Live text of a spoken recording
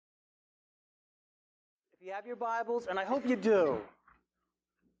If you have your Bibles, and I hope you do.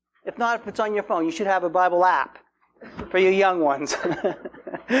 If not, if it's on your phone, you should have a Bible app for you young ones.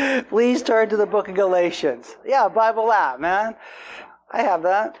 Please turn to the book of Galatians. Yeah, a Bible app, man. I have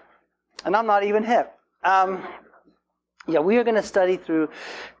that. And I'm not even hip. We are going to study through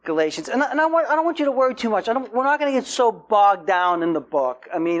Galatians. And I don't want you to worry too much. We're not going to get so bogged down in the book.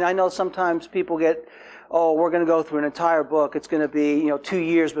 I mean, I know sometimes people get, we're going to go through an entire book. It's going to be, 2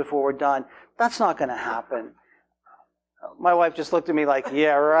 years before we're done. That's not going to happen. My wife just looked at me like,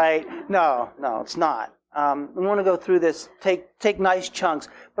 yeah, right. No, it's not. We want to go through this, take nice chunks.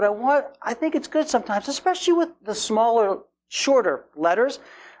 But I think it's good sometimes, especially with the smaller, shorter letters,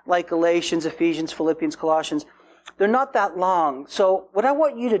 like Galatians, Ephesians, Philippians, Colossians. They're not that long. So what I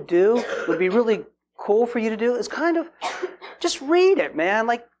want you to do, would be really cool for you to do, is kind of just read it, man.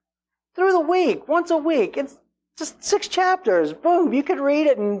 Like through the week, once a week. It's just 6 chapters. Boom, you could read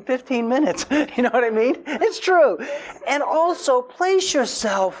it in 15 minutes. You know what I mean? It's true. And also place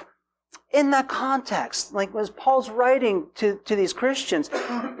yourself in that context. Like as Paul's writing to these Christians,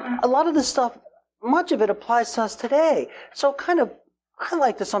 a lot of this stuff, much of it applies to us today. So I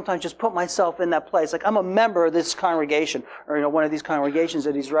like to sometimes just put myself in that place. Like I'm a member of this congregation, or one of these congregations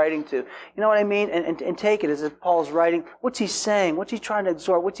that he's writing to. You know what I mean? And take it as if Paul's writing. What's he saying? What's he trying to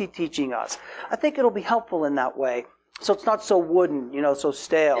exhort? What's he teaching us? I think it'll be helpful in that way. So it's not so wooden, so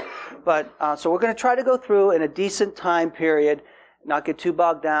stale. But so we're going to try to go through in a decent time period, not get too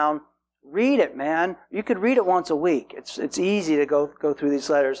bogged down. Read it, man. You could read it once a week. It's easy to go through these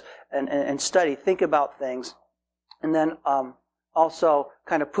letters and study, think about things, and then also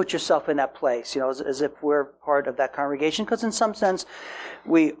kind of put yourself in that place, as if we're part of that congregation, because in some sense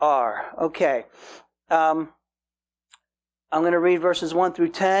we are. Okay. I'm going to read verses 1 through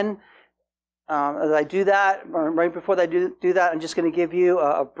 10. As I do that, or right before I do that, I'm just going to give you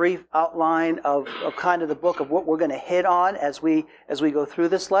a brief outline of kind of the book of what we're going to hit on as we go through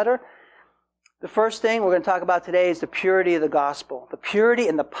this letter. The first thing we're going to talk about today is the purity of the gospel. The purity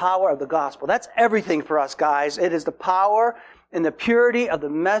and the power of the gospel. That's everything for us, guys. It is the power and the purity of the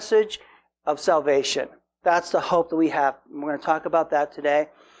message of salvation. That's the hope that we have. We're going to talk about that today.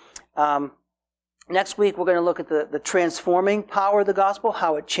 Next week, we're going to look at the transforming power of the gospel,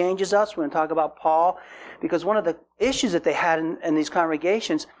 how it changes us. We're going to talk about Paul, because one of the issues that they had in these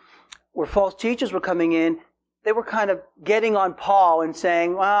congregations where false teachers were coming in, they were kind of getting on Paul and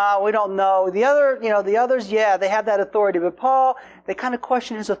saying, well, we don't know. The others, yeah, they have that authority. But Paul, they kind of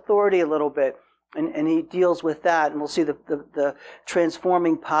question his authority a little bit. And he deals with that. And we'll see the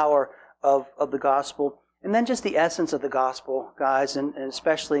transforming power of the gospel. And then just the essence of the gospel, guys. And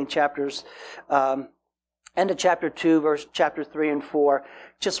especially in chapters, end of chapter 2, chapter 3 and 4.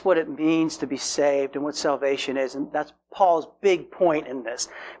 Just what it means to be saved and what salvation is. And that's Paul's big point in this.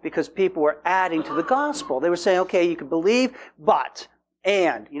 Because people were adding to the gospel. They were saying, okay, you can believe,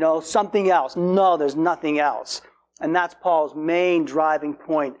 and, something else. No, there's nothing else. And that's Paul's main driving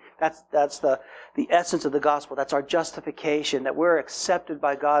point. That's the essence of the gospel. That's our justification, that we're accepted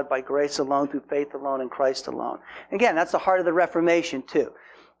by God by grace alone, through faith alone, in Christ alone. Again, that's the heart of the Reformation, too.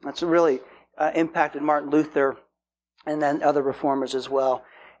 That's really impacted Martin Luther and then other reformers as well.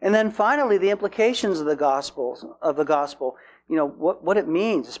 And then finally, the implications of the gospel, what it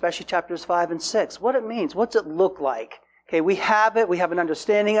means, especially chapters 5 and 6. What it means. What's it look like? Okay, we have it. We have an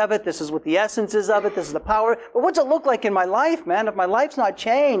understanding of it. This is what the essence is of it. This is the power. But what's it look like in my life, man? If my life's not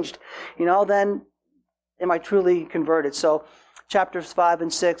changed, then am I truly converted? So chapters 5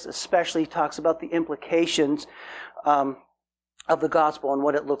 and 6 especially talks about the implications of the gospel and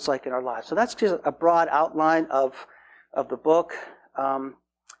what it looks like in our lives. So that's just a broad outline of the book.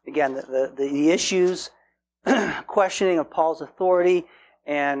 Again, the issues, questioning of Paul's authority,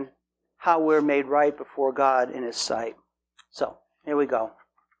 and how we're made right before God in His sight. So, here we go.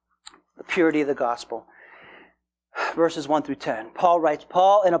 The purity of the gospel. Verses 1 through 10. Paul writes,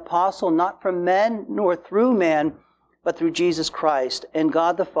 Paul, an apostle, not from men, nor through man, but through Jesus Christ, and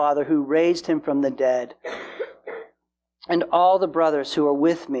God the Father, who raised Him from the dead, and all the brothers who are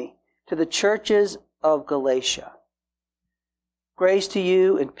with me, to the churches of Galatia. Grace to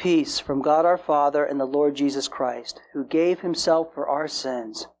you and peace from God our Father and the Lord Jesus Christ, who gave Himself for our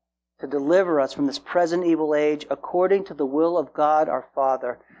sins, to deliver us from this present evil age, according to the will of God our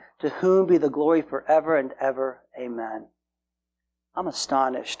Father, to whom be the glory forever and ever. Amen. I'm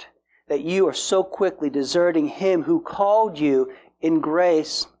astonished that you are so quickly deserting Him who called you in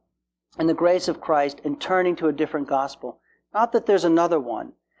grace, in the grace of Christ, and turning to a different gospel. Not that there's another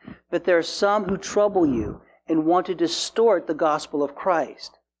one, but there are some who trouble you and want to distort the gospel of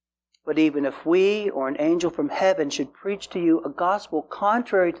Christ. But even if we or an angel from heaven should preach to you a gospel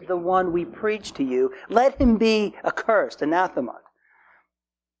contrary to the one we preach to you, let him be accursed, anathema.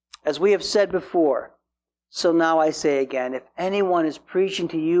 As we have said before, so now I say again, if anyone is preaching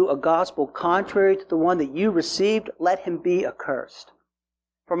to you a gospel contrary to the one that you received, let him be accursed.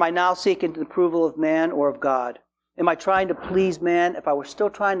 For am I now seeking the approval of man or of God? Am I trying to please man? If I were still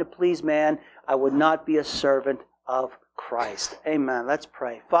trying to please man, I would not be a servant of Christ. Amen. Let's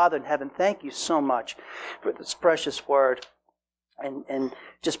pray. Father in heaven, thank you so much for this precious word. And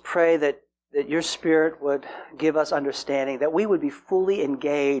just pray that your Spirit would give us understanding, that we would be fully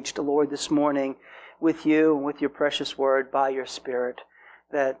engaged, Lord, this morning with you and with your precious word by your Spirit,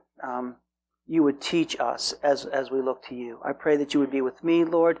 that you would teach us as we look to you. I pray that you would be with me,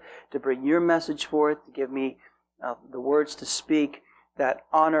 Lord, to bring your message forth, to give me the words to speak that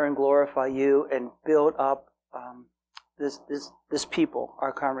honor and glorify you and build up this people,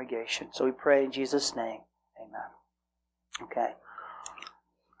 our congregation. So we pray in Jesus' name. Amen. Okay.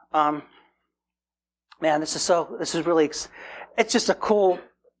 Man, this is really, it's just a cool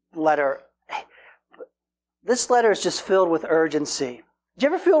letter. This letter is just filled with urgency. Do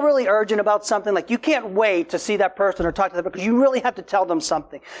you ever feel really urgent about something? Like you can't wait to see that person or talk to them because you really have to tell them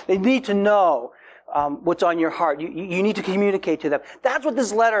something. They need to know what's on your heart. You need to communicate to them. That's what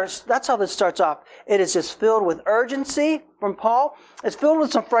this letter is. That's how this starts off. It is just filled with urgency from Paul. It's filled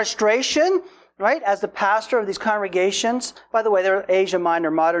with some frustration, right? As the pastor of these congregations. By the way, they're Asia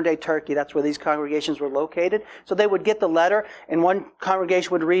Minor, modern day Turkey. That's where these congregations were located. So they would get the letter, and one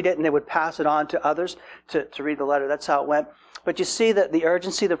congregation would read it, and they would pass it on to others to read the letter. That's how it went. But you see that the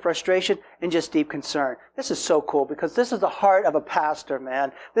urgency, the frustration, and just deep concern. This is so cool because this is the heart of a pastor,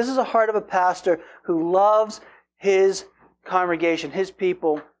 man. This is the heart of a pastor who loves his congregation, his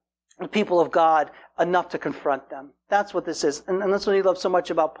people, the people of God, enough to confront them. That's what this is. And that's what he loves so much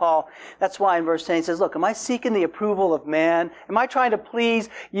about Paul. That's why in verse 10 he says, look, am I seeking the approval of man? Am I trying to please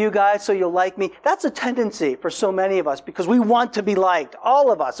you guys so you'll like me? That's a tendency for so many of us because we want to be liked.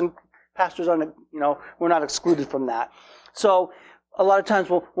 All of us. And pastors aren't, we're not excluded from that. So a lot of times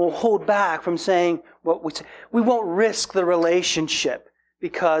we'll hold back from saying what we say. We won't risk the relationship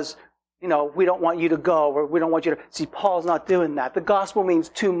because, we don't want you to go or we don't want you to... See, Paul's not doing that. The gospel means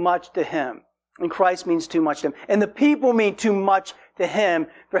too much to him. And Christ means too much to him. And the people mean too much to him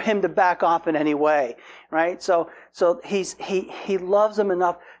for him to back off in any way. Right? So he loves them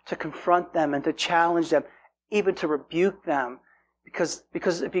enough to confront them and to challenge them, even to rebuke them. Because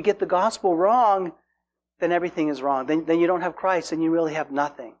if you get the gospel wrong, then everything is wrong. Then you don't have Christ and you really have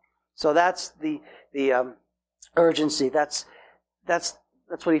nothing. So that's the urgency. That's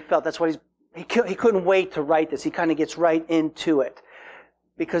what he felt. That's what he couldn't wait to write this. He kind of gets right into it.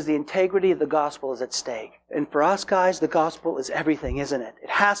 Because the integrity of the gospel is at stake. And for us guys, the gospel is everything, isn't it? It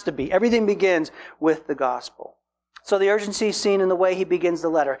has to be. Everything begins with the gospel. So the urgency is seen in the way he begins the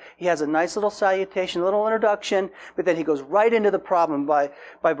letter. He has a nice little salutation, a little introduction, but then he goes right into the problem by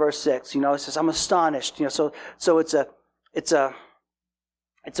verse 6. It says, I'm astonished. So it's a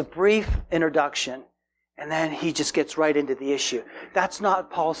brief introduction, and then he just gets right into the issue. That's not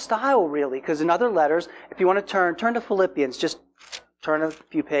Paul's style, really, because in other letters, if you want to turn to Philippians, just turn a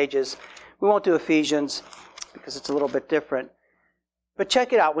few pages. We won't do Ephesians because it's a little bit different. But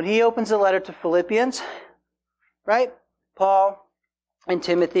check it out. When he opens the letter to Philippians, right? Paul and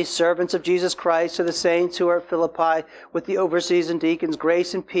Timothy, servants of Jesus Christ, to the saints who are at Philippi, with the overseers and deacons,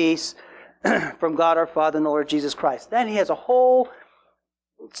 grace and peace from God our Father and the Lord Jesus Christ. Then he has a whole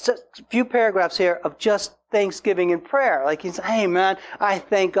few paragraphs here of just thanksgiving and prayer. Like he's, hey man, I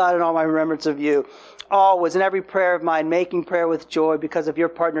thank God in all my remembrance of you. Always in every prayer of mine, making prayer with joy because of your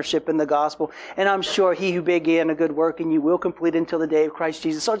partnership in the gospel. And I'm sure he who began a good work in you will complete until the day of Christ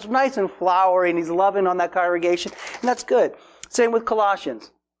Jesus. So it's nice and flowery and he's loving on that congregation. And that's good. Same with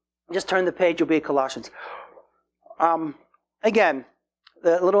Colossians. Just turn the page, you'll be at Colossians. Again,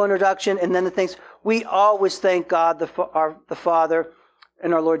 the little introduction and then the things. We always thank God, the Father,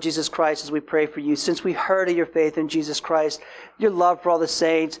 and our Lord Jesus Christ as we pray for you. Since we heard of your faith in Jesus Christ, your love for all the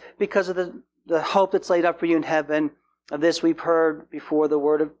saints, because of the hope that's laid up for you in heaven. Of this we've heard before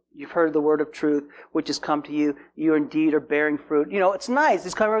you've heard the word of truth, which has come to you. You indeed are bearing fruit. It's nice.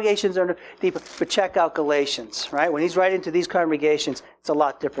 These congregations are deep, but check out Galatians, right? When he's writing to these congregations, it's a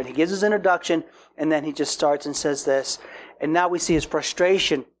lot different. He gives his introduction, and then he just starts and says this. And now we see his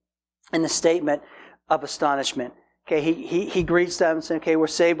frustration in the statement of astonishment. Okay, he greets them and says, okay, we're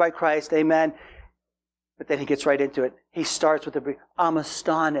saved by Christ, amen. But then he gets right into it. He starts with I'm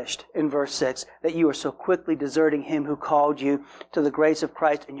astonished in verse 6 that you are so quickly deserting him who called you to the grace of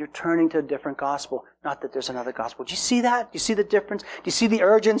Christ and you're turning to a different gospel. Not that there's another gospel. Do you see that? Do you see the difference? Do you see the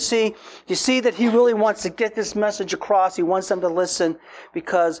urgency? Do you see that he really wants to get this message across? He wants them to listen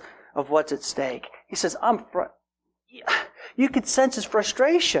because of what's at stake. He says, you could sense his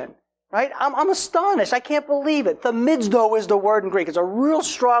frustration. Right? I'm astonished. I can't believe it. Themizdo is the word in Greek. It's a real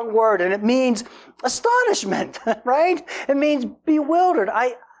strong word, and it means astonishment, right? It means bewildered.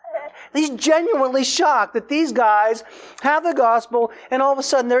 He's genuinely shocked that these guys have the gospel, and all of a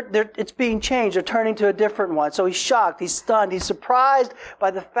sudden it's being changed. They're turning to a different one. So he's shocked. He's stunned. He's surprised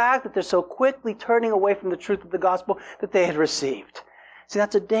by the fact that they're so quickly turning away from the truth of the gospel that they had received. See,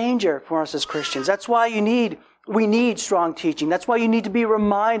 that's a danger for us as Christians. That's why we need strong teaching. That's why you need to be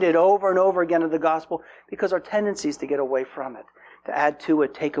reminded over and over again of the gospel, because our tendency is to get away from it, to add to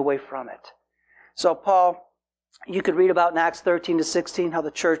it, take away from it. So Paul, you could read about in Acts 13 to 16 how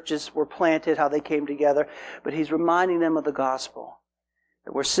the churches were planted, how they came together, but he's reminding them of the gospel.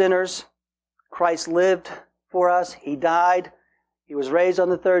 That we're sinners. Christ lived for us. He died. He was raised on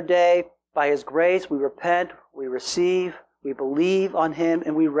the third day. By his grace, we repent, we receive, we believe on him,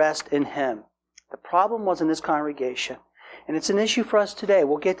 and we rest in him. The problem was in this congregation, and it's an issue for us today.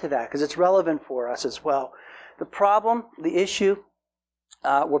 We'll get to that because it's relevant for us as well. The problem, the issue,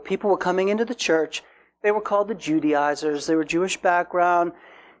 where people were coming into the church, they were called the Judaizers. They were Jewish background,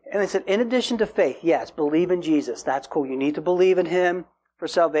 and they said, in addition to faith, yes, believe in Jesus. That's cool. You need to believe in him for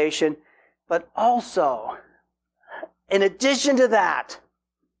salvation. But also, in addition to that,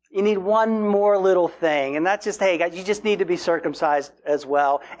 you need one more little thing, and that's just, hey, guys, you just need to be circumcised as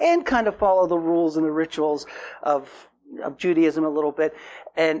well and kind of follow the rules and the rituals of Judaism a little bit,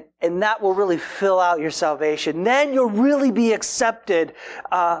 and that will really fill out your salvation. Then you'll really be accepted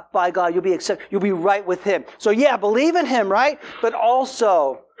by God. You'll be accepted. You'll be right with him. So yeah, believe in him, right? But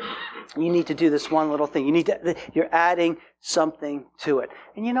also, you need to do this one little thing. You're adding something to it.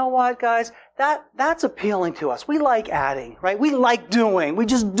 And you know what, guys? That's appealing to us. We like adding, right? We like doing. We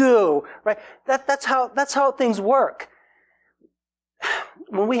just do, right? That's how things work.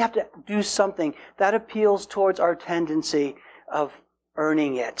 When we have to do something, that appeals towards our tendency of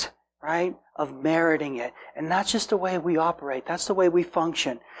earning it, right? Of meriting it. And that's just the way we operate. That's the way we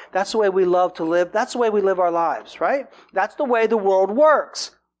function. That's the way we love to live. That's the way we live our lives, right? That's the way the world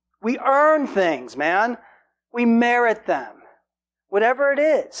works. We earn things, man. We merit them. Whatever it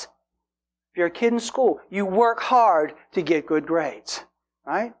is. If you're a kid in school, you work hard to get good grades,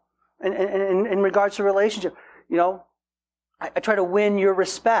 right? And in regards to relationship, I try to win your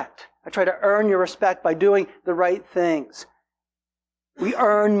respect. I try to earn your respect by doing the right things. We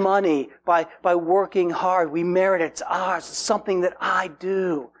earn money by working hard. We merit it. It's ours. It's something that I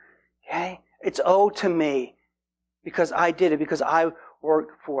do. Okay? It's owed to me because I did it, because I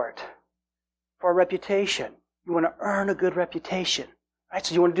worked for it. For a reputation. You want to earn a good reputation. Right?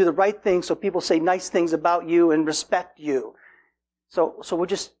 So you want to do the right thing so people say nice things about you and respect you. So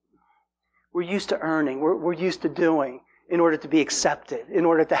we're used to earning. We're used to doing in order to be accepted, in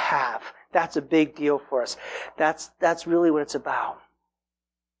order to have. That's a big deal for us. That's really what it's about.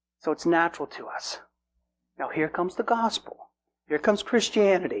 So it's natural to us. Now here comes the gospel. Here comes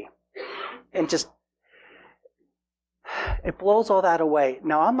Christianity. And it blows all that away.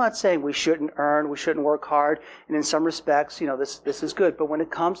 Now I'm not saying we shouldn't earn, we shouldn't work hard, and in some respects, this is good. But when it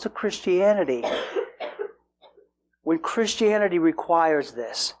comes to Christianity, when Christianity requires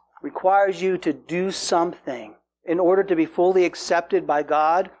this, requires you to do something in order to be fully accepted by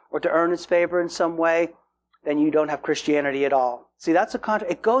God or to earn his favor in some way, then you don't have Christianity at all. See, that's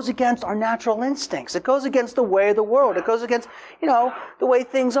it goes against our natural instincts. It goes against the way of the world. It goes against, the way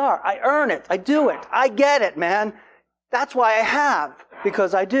things are. I earn it. I do it. I get it, man. That's why I have,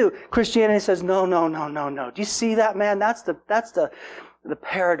 because I do. Christianity says, no. Do you see that, man? That's the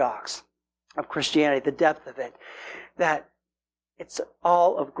paradox of Christianity, the depth of it. That it's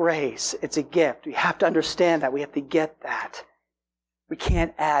all of grace. It's a gift. We have to understand that. We have to get that. We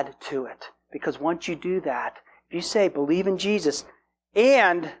can't add to it. Because once you do that, if you say, believe in Jesus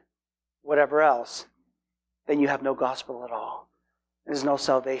and whatever else, then you have no gospel at all. There's no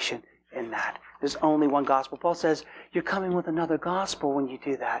salvation in that. There's only one gospel. Paul says, you're coming with another gospel when you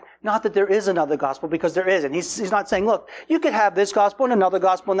do that. Not that there is another gospel, because there isn't. He's not saying, look, you could have this gospel and another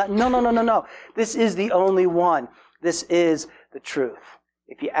gospel and that. No. This is the only one. This is the truth.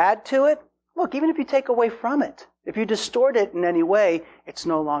 If you add to it, look, even if you take away from it, if you distort it in any way, it's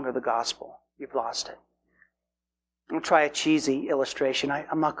no longer the gospel. You've lost it. I'll try a cheesy illustration.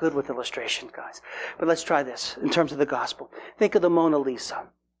 I'm not good with illustrations, guys. But let's try this in terms of the gospel. Think of the Mona Lisa.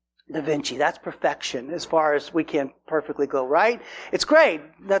 Da Vinci. That's perfection as far as we can perfectly go, right? It's great.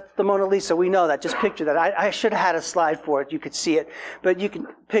 That's the Mona Lisa. We know that. Just picture that. I should have had a slide for it. You could see it. But you can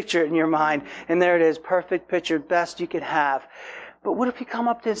picture it in your mind. And there it is. Perfect picture. Best you could have. But what if you come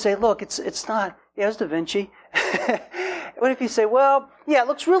up to it and say, look, it's not, yeah, it's Da Vinci. What if you say, well, yeah, it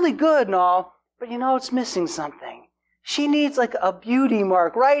looks really good and all, but it's missing something. She needs like a beauty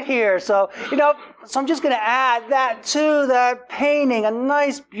mark right here. So, so I'm just going to add that to that painting, a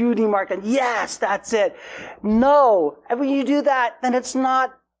nice beauty mark. And yes, that's it. No. And when you do that, then it's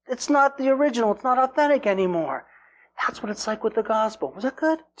not the original. It's not authentic anymore. That's what it's like with the gospel. Was that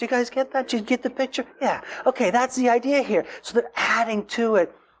good? Did you guys get that? Did you get the picture? Yeah. Okay, that's the idea here. So they're adding to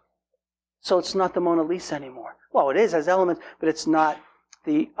it. So it's not the Mona Lisa anymore. Well, it is, has elements, but it's not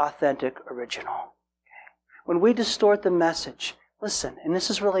the authentic original. When we distort the message, listen, and this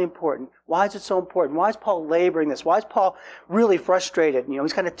is really important. Why is it so important? Why is Paul laboring this? Why is Paul really frustrated?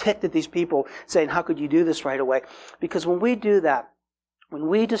 He's kind of ticked at these people saying, how could you do this right away? Because when we do that, when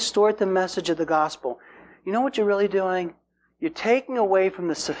we distort the message of the gospel, you know what you're really doing? You're taking away from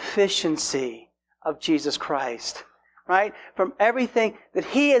the sufficiency of Jesus Christ, right? From everything that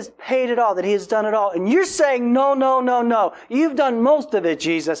He has paid it all, that He has done it all. And you're saying, no, no, no, no. You've done most of it,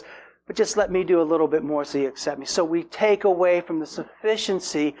 Jesus. But just let me do a little bit more so you accept me. So we take away from the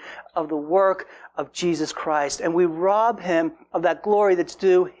sufficiency of the work of Jesus Christ. And we rob Him of that glory that's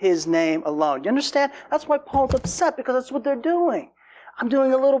due His name alone. You understand? That's why Paul's upset, because that's what they're doing. I'm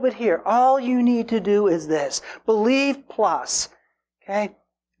doing a little bit here. All you need to do is this. Believe plus. Okay?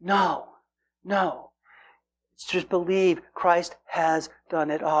 No. It's just believe Christ has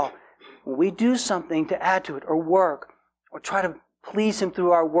done it all. When we do something to add to it or work or try to please Him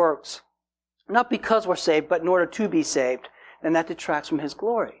through our works, not because we're saved, but in order to be saved, then that detracts from His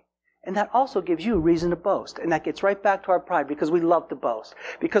glory. And that also gives you a reason to boast. And that gets right back to our pride, because we love to boast.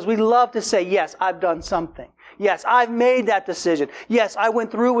 Because we love to say, yes, I've done something. Yes, I've made that decision. Yes, I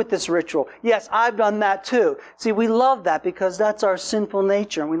went through with this ritual. Yes, I've done that too. See, we love that because that's our sinful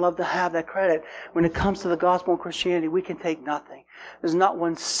nature, and we love to have that credit. When it comes to the gospel and Christianity, we can take nothing. There's not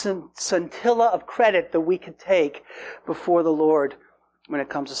one scintilla of credit that we could take before the Lord when it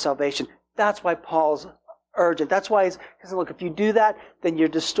comes to salvation. That's why Paul's urgent. That's why he's saying, look, if you do that, then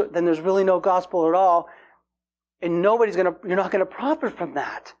then there's really no gospel at all, and you're not gonna profit from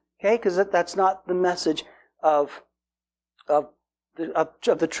that. Okay? Because that's not the message of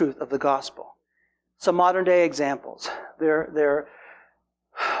the truth of the gospel. Some modern day examples.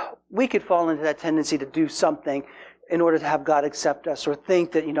 We could fall into that tendency to do something in order to have God accept us, or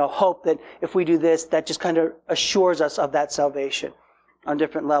think that, hope that if we do this, that just kind of assures us of that salvation on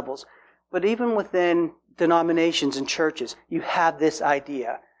different levels. But even within denominations and churches, you have this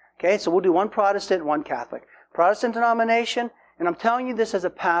idea. Okay, so we'll do one Protestant, one Catholic. Protestant denomination, and I'm telling you this as a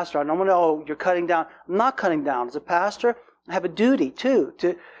pastor. I don't want to, you're cutting down. I'm not cutting down. As a pastor, I have a duty too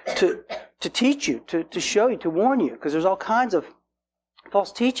to teach you, to show you, to warn you, because there's all kinds of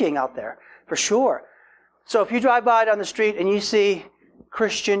false teaching out there, for sure. So if you drive by down the street and you see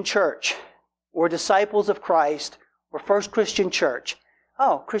Christian Church, or Disciples of Christ, or First Christian Church,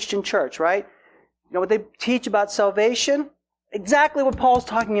 oh, Christian Church, right? You know what they teach about salvation? Exactly what Paul's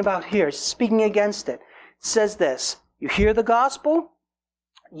talking about here. He's speaking against it. It says this: you hear the gospel,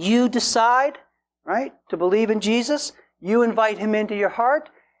 you decide, right, to believe in Jesus, you invite Him into your heart,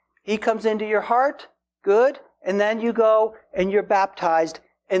 He comes into your heart, good, and then you go and you're baptized,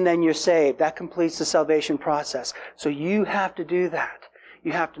 and then you're saved. That completes the salvation process. So you have to do that.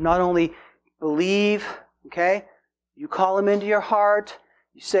 You have to not only believe, okay, you call Him into your heart,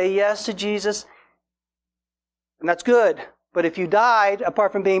 you say yes to Jesus, and that's good. But if you died,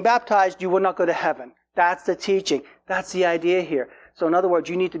 apart from being baptized, you will not go to heaven. That's the teaching. That's the idea here. So in other words,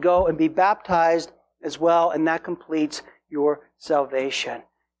 you need to go and be baptized as well, and that completes your salvation.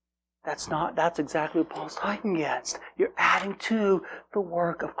 That's exactly what Paul's talking against. You're adding to the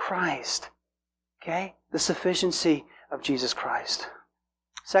work of Christ. Okay? The sufficiency of Jesus Christ.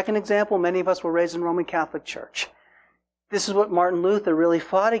 Second example, many of us were raised in Roman Catholic Church. This is what Martin Luther really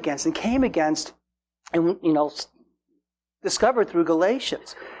fought against and came against, and discovered through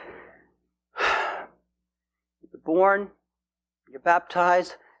Galatians. You're born, you're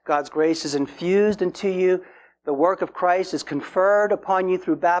baptized, God's grace is infused into you, the work of Christ is conferred upon you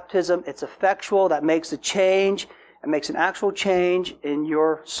through baptism, it's effectual, that makes a change, it makes an actual change in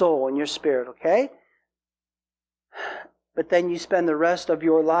your soul, in your spirit, okay? But then you spend the rest of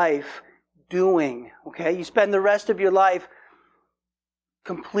your life doing, okay? You spend the rest of your life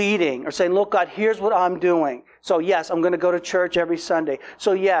completing or saying, look, God, here's what I'm doing. So yes, I'm going to go to church every Sunday.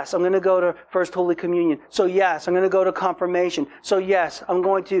 So yes, I'm going to go to First Holy Communion. So yes, I'm going to go to confirmation. So yes, I'm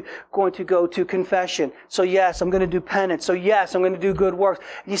going to go to confession. So yes, I'm going to do penance. So yes, I'm going to do good works.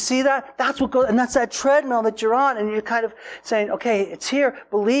 You see that? That's what goes, and that's that treadmill that you're on, and you're kind of saying, okay, it's here,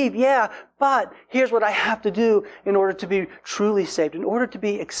 believe, yeah, but here's what I have to do in order to be truly saved, in order to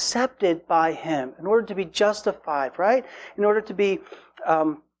be accepted by Him, in order to be justified, right? In order to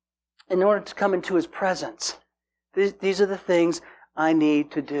come into His presence. These are the things I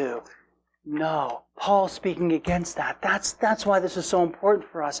need to do. No. Paul's speaking against that. That's why this is so important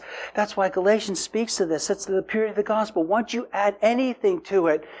for us. That's why Galatians speaks to this. It's the purity of the gospel. Once you add anything to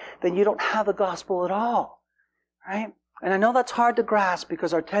it, then you don't have the gospel at all. Right? And I know that's hard to grasp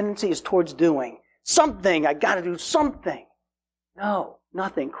because our tendency is towards doing something. I got to do something. No,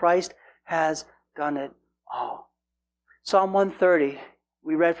 nothing. Christ has done it all. Psalm 130.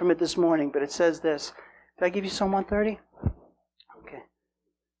 We read from it this morning, but it says this. Did I give you Psalm 130? Okay.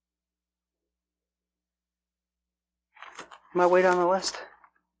 Am I way down the list?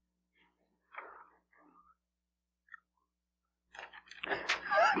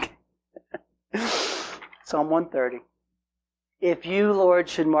 Okay. Psalm 130. If you, Lord,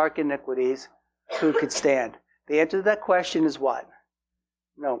 should mark iniquities, who could stand? The answer to that question is what?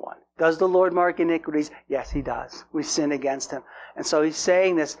 No one. Does the Lord mark iniquities? Yes, He does. We sin against Him. And so He's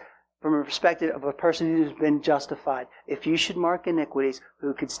saying this from a perspective of a person who's been justified. If you should mark iniquities,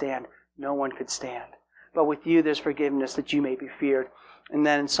 who could stand? No one could stand. But with you there's forgiveness that you may be feared. And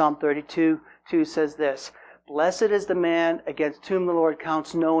then in Psalm 32:2 says this, Blessed is the man against whom the Lord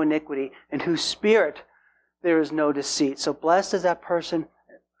counts no iniquity, in whose spirit there is no deceit. So blessed is that person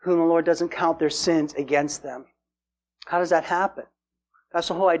whom the Lord doesn't count their sins against them. How does that happen? That's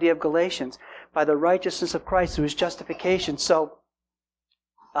the whole idea of Galatians. By the righteousness of Christ through His justification. So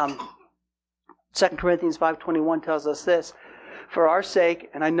 2 Corinthians 5:21 tells us this. For our sake,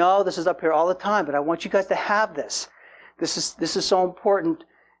 and I know this is up here all the time, but I want you guys to have this. This is so important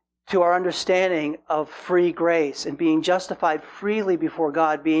to our understanding of free grace and being justified freely before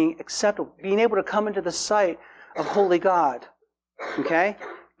God, being acceptable, being able to come into the sight of holy God. Okay?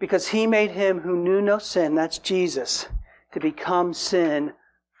 Because He made Him who knew no sin, that's Jesus, to become sin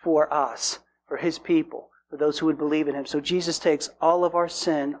for us, for His people, for those who would believe in Him. So Jesus takes all of our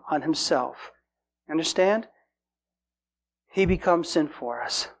sin on Himself. Understand? He becomes sin for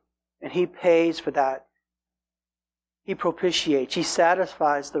us. And He pays for that. He propitiates. He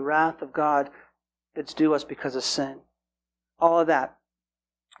satisfies the wrath of God that's due us because of sin. All of that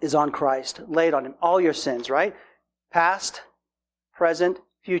is on Christ, laid on Him. All your sins, right? Past, present,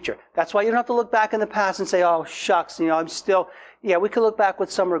 future. That's why you don't have to look back in the past and say, oh, shucks, I'm still... Yeah, we could look back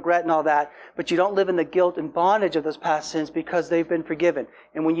with some regret and all that, but you don't live in the guilt and bondage of those past sins because they've been forgiven.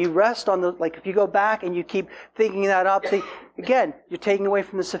 And when you rest on if you go back and you keep thinking that up, again, you're taking away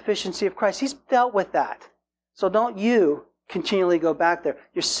from the sufficiency of Christ. He's dealt with that. So don't you continually go back there.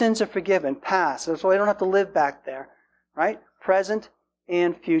 Your sins are forgiven, past. That's why you don't have to live back there, right? Present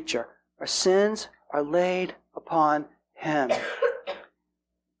and future. Our sins are laid upon Him.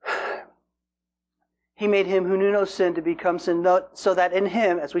 He made Him who knew no sin to become sin, so that in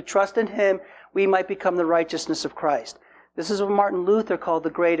Him, as we trust in Him, we might become the righteousness of Christ. This is what Martin Luther called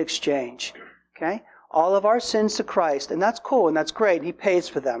the great exchange. Okay? All of our sins to Christ, and that's cool, and that's great. He pays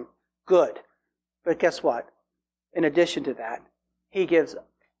for them. Good. But guess what? In addition to that, He gives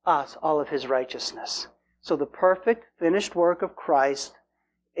us all of His righteousness. So the perfect, finished work of Christ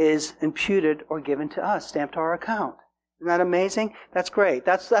is imputed or given to us, stamped to our account. Isn't that amazing? That's great.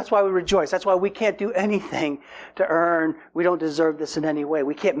 That's why we rejoice. That's why we can't do anything to earn. We don't deserve this in any way.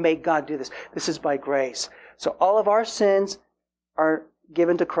 We can't make God do this. This is by grace. So all of our sins are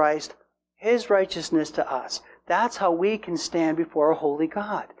given to Christ, His righteousness to us. That's how we can stand before a holy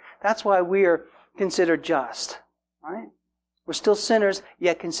God. That's why we are considered just. Right? We're still sinners,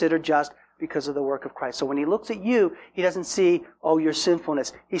 yet considered just because of the work of Christ. So when He looks at you, He doesn't see, your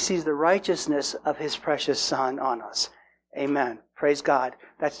sinfulness. He sees the righteousness of His precious Son on us. Amen. Praise God.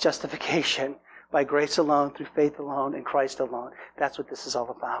 That's justification by grace alone, through faith alone, in Christ alone. That's what this is all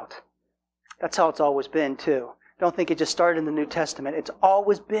about. That's how it's always been, too. Don't think it just started in the New Testament. It's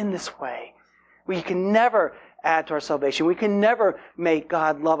always been this way. We can never add to our salvation. We can never make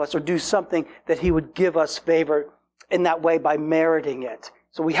God love us or do something that He would give us favor in that way by meriting it.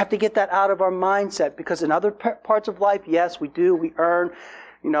 So we have to get that out of our mindset, because in other parts of life, yes, we do. We earn.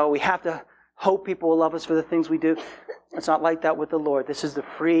 We have to hope people will love us for the things we do. It's not like that with the Lord. This is the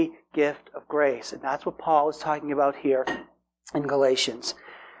free gift of grace. And that's what Paul is talking about here in Galatians.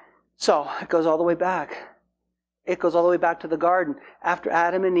 So it goes all the way back. It goes all the way back to the garden. After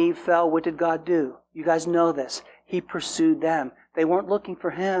Adam and Eve fell, what did God do? You guys know this. He pursued them. They weren't looking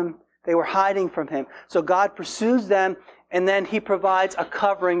for Him. They were hiding from Him. So God pursues them, and then He provides a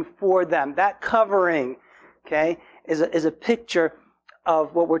covering for them. That covering, okay, is a picture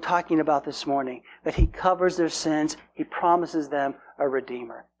of what we're talking about this morning. That He covers their sins. He promises them a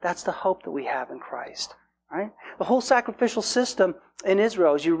Redeemer. That's the hope that we have in Christ. Right? The whole sacrificial system in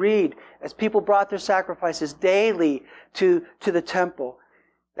Israel, as you read, as people brought their sacrifices daily to the temple,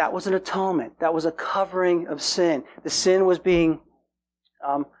 that was an atonement. That was a covering of sin. The sin was being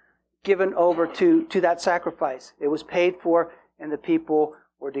given over to that sacrifice. It was paid for, and the people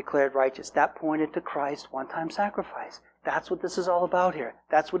were declared righteous. That pointed to Christ's one-time sacrifice. That's what this is all about here.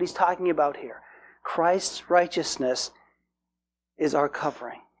 That's what he's talking about here. Christ's righteousness is our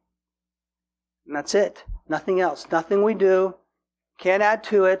covering. And that's it. Nothing else. Nothing we do. Can't add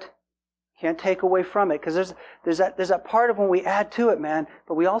to it. Can't take away from it. Because there's that part of when we add to it, man,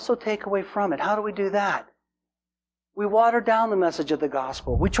 but we also take away from it. How do we do that? We water down the message of the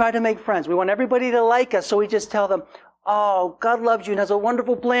gospel. We try to make friends. We want everybody to like us, so we just tell them, oh, God loves you and has a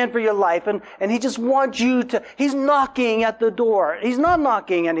wonderful plan for your life, and He just wants you to, He's knocking at the door. He's not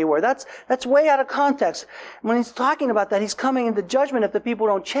knocking anywhere. That's way out of context. When He's talking about that, He's coming into judgment if the people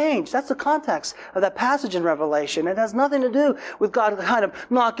don't change. That's the context of that passage in Revelation. It has nothing to do with God kind of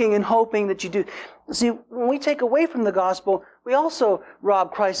knocking and hoping that you do. See, when we take away from the gospel, we also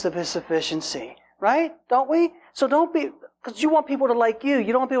rob Christ of His sufficiency. Right? Don't we? So don't be, because you want people to like you.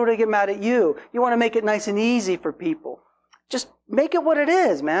 You don't want people to get mad at you. You want to make it nice and easy for people. Just make it what it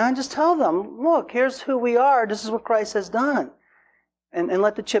is, man. Just tell them, look, here's who we are. This is what Christ has done. And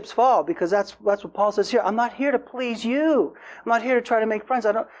let the chips fall, because that's what Paul says here. I'm not here to please you. I'm not here to try to make friends.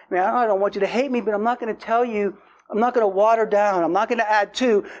 I don't want you to hate me, but I'm not going to tell you, I'm not going to water down. I'm not going to add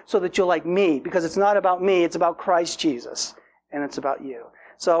to so that you'll like me, because it's not about me. It's about Christ Jesus. And it's about you.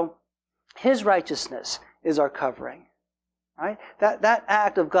 So, His righteousness is our covering. Right? That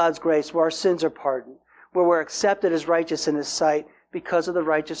act of God's grace where our sins are pardoned, where we're accepted as righteous in His sight because of the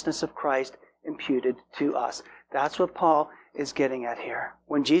righteousness of Christ imputed to us. That's what Paul is getting at here.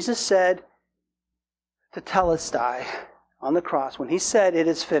 When Jesus said to Telestai on the cross, when He said it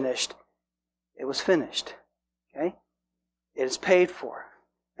is finished, it was finished. Okay? It is paid for.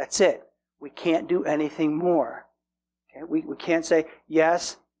 That's it. We can't do anything more. Okay? We can't say,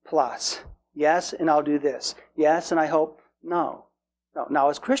 yes, plus. Yes, and I'll do this. Yes, and I hope. No. Now,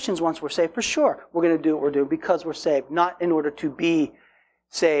 as Christians, once we're saved, for sure, we're going to do what we're doing because we're saved, not in order to be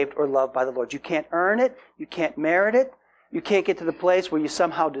saved or loved by the Lord. You can't earn it. You can't merit it. You can't get to the place where you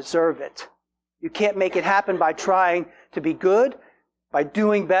somehow deserve it. You can't make it happen by trying to be good, by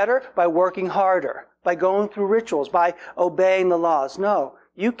doing better, by working harder, by going through rituals, by obeying the laws. No,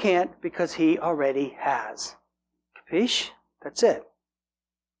 you can't, because He already has. Capiche? That's it.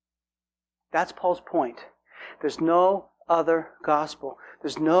 That's Paul's point. There's no other gospel.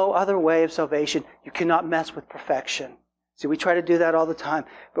 There's no other way of salvation. You cannot mess with perfection. See, we try to do that all the time,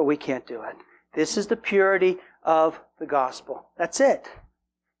 but we can't do it. This is the purity of the gospel. That's it.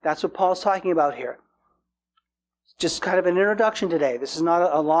 That's what Paul's talking about here. Just kind of an introduction today. This is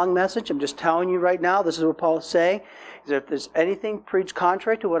not a long message. I'm just telling you right now, this is what Paul is saying. Is that if there's anything preached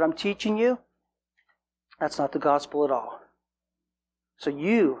contrary to what I'm teaching you, that's not the gospel at all. So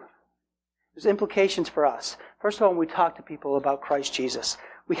there's implications for us. First of all, when we talk to people about Christ Jesus,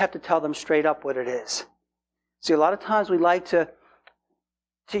 we have to tell them straight up what it is. See, a lot of times we like to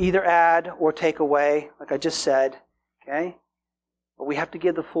either add or take away, like I just said, okay? But we have to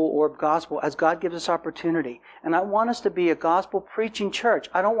give the full orb gospel as God gives us opportunity. And I want us to be a gospel-preaching church.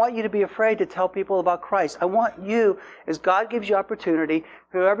 I don't want you to be afraid to tell people about Christ. I want you, as God gives you opportunity,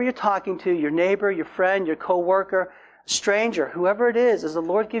 whoever you're talking to, your neighbor, your friend, your co-worker, stranger, whoever it is, as the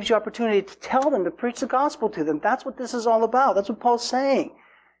Lord gives you opportunity to tell them, to preach the gospel to them. That's what this is all about. That's what Paul's saying.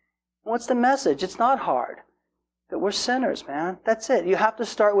 What's the message? It's not hard. That we're sinners, man. That's it. You have to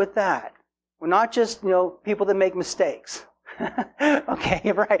start with that. We're not just, people that make mistakes.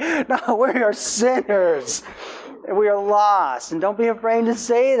 Okay, right. No, we are sinners. And we are lost. And don't be afraid to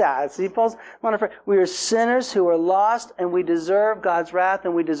say that. See, Paul's not afraid. We are sinners who are lost, and we deserve God's wrath,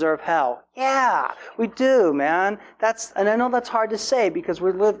 and we deserve hell. Yeah, we do, man. And I know that's hard to say because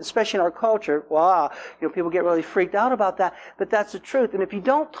we live, especially in our culture, people get really freaked out about that. But that's the truth. And if you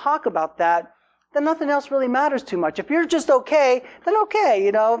don't talk about that, then nothing else really matters too much. If you're just okay, then okay,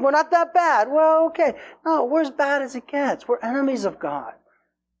 we're not that bad. Well, okay. No, we're as bad as it gets. We're enemies of God,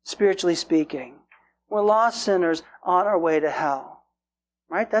 spiritually speaking. We're lost sinners on our way to hell.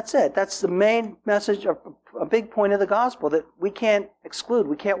 Right? That's it. That's the main message, a big point of the gospel that we can't exclude.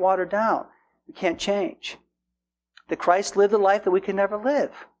 We can't water down. We can't change. That Christ lived a life that we can never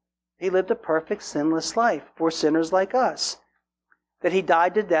live. He lived a perfect, sinless life for sinners like us. That He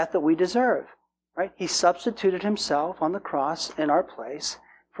died the death that we deserve. Right? He substituted Himself on the cross in our place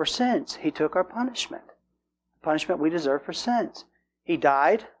for sins. He took our punishment. The punishment we deserve for sins. He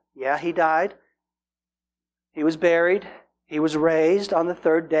died. Yeah, He died. He was buried. He was raised on the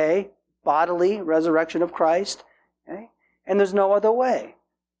third day. Bodily resurrection of Christ. Okay? And there's no other way.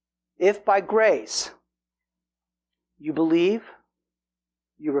 If by grace you believe,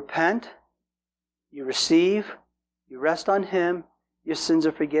 you repent, you receive, you rest on Him, your sins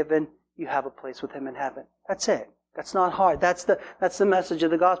are forgiven, you have a place with Him in heaven. That's it. That's not hard. That's the message of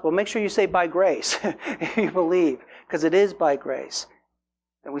the gospel. Make sure you say by grace if you believe, because it is by grace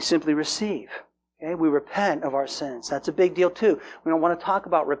that we simply receive. Okay? We repent of our sins. That's a big deal too. We don't want to talk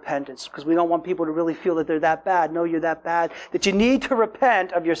about repentance because we don't want people to really feel that they're that bad. No, you're that bad. That you need to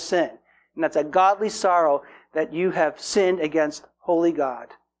repent of your sin. And that's a godly sorrow that you have sinned against holy God.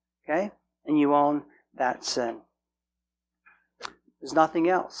 Okay? And you own that sin. There's nothing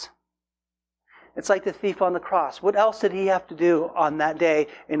else. It's like the thief on the cross. What else did he have to do on that day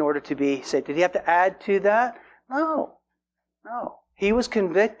in order to be saved? Did he have to add to that? No. No. He was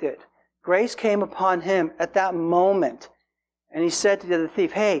convicted. Grace came upon him at that moment. And he said to the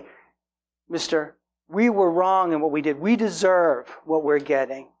thief, hey, mister, we were wrong in what we did. We deserve what we're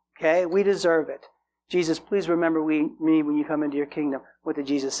getting. Okay? We deserve it. Jesus, please remember me when you come into your kingdom. What did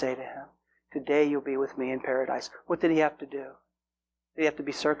Jesus say to him? Today you'll be with me in paradise. What did he have to do? Did he have to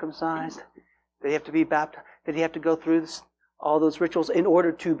be circumcised? Did he have to be baptized? Did he have to go through all those rituals in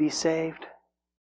order to be saved?